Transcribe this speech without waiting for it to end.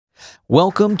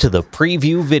Welcome to the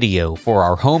preview video for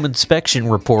our Home Inspection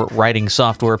Report Writing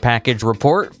Software Package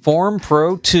Report Form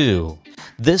Pro 2.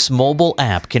 This mobile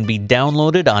app can be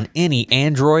downloaded on any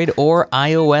Android or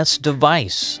iOS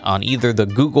device on either the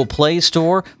Google Play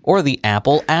Store or the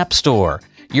Apple App Store.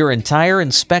 Your entire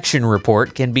inspection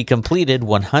report can be completed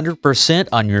 100%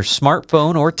 on your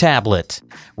smartphone or tablet.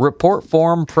 Report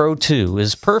Form Pro 2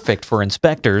 is perfect for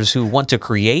inspectors who want to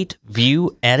create,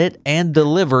 view, edit, and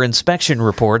deliver inspection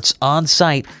reports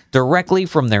on-site directly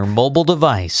from their mobile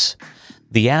device.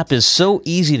 The app is so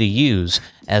easy to use.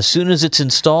 As soon as it's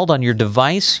installed on your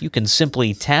device, you can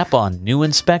simply tap on New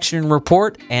Inspection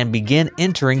Report and begin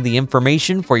entering the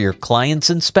information for your client's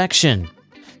inspection.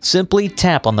 Simply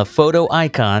tap on the photo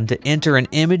icon to enter an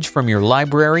image from your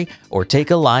library or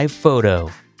take a live photo.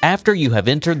 After you have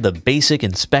entered the basic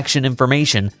inspection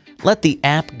information, let the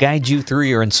app guide you through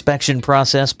your inspection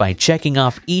process by checking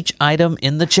off each item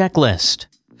in the checklist.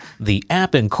 The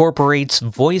app incorporates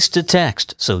voice to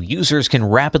text so users can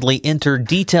rapidly enter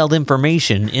detailed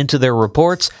information into their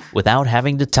reports without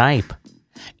having to type.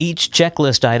 Each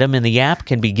checklist item in the app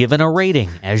can be given a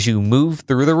rating as you move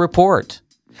through the report.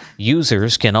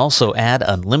 Users can also add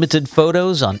unlimited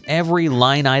photos on every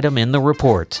line item in the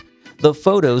report. The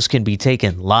photos can be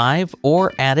taken live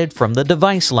or added from the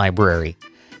device library.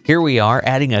 Here we are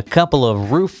adding a couple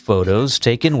of roof photos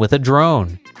taken with a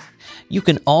drone. You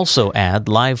can also add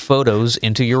live photos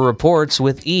into your reports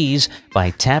with ease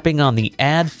by tapping on the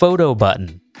Add Photo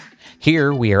button.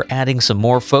 Here we are adding some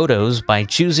more photos by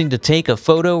choosing to take a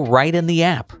photo right in the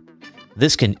app.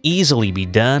 This can easily be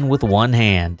done with one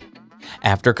hand.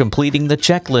 After completing the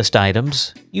checklist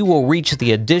items, you will reach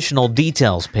the Additional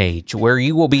Details page where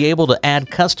you will be able to add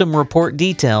custom report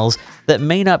details that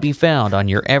may not be found on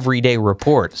your everyday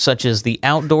report, such as the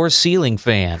outdoor ceiling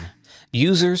fan.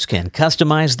 Users can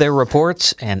customize their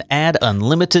reports and add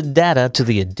unlimited data to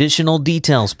the Additional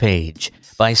Details page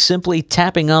by simply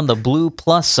tapping on the blue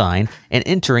plus sign and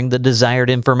entering the desired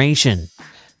information.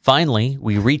 Finally,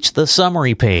 we reach the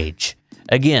Summary page.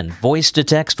 Again, voice to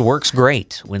text works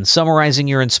great when summarizing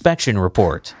your inspection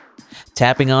report.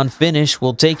 Tapping on Finish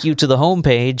will take you to the home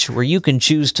page where you can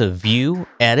choose to view,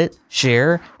 edit,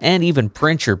 share, and even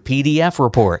print your PDF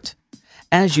report.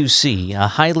 As you see, a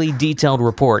highly detailed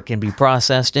report can be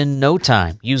processed in no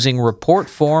time using Report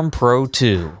Form Pro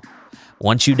 2.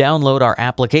 Once you download our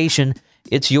application,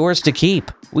 it's yours to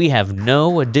keep. We have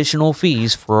no additional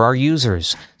fees for our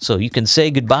users, so you can say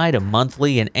goodbye to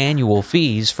monthly and annual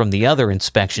fees from the other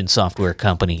inspection software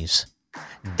companies.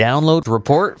 Download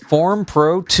Report Form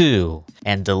Pro 2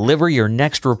 and deliver your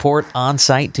next report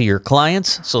on-site to your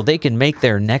clients so they can make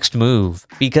their next move,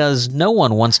 because no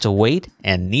one wants to wait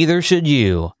and neither should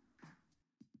you.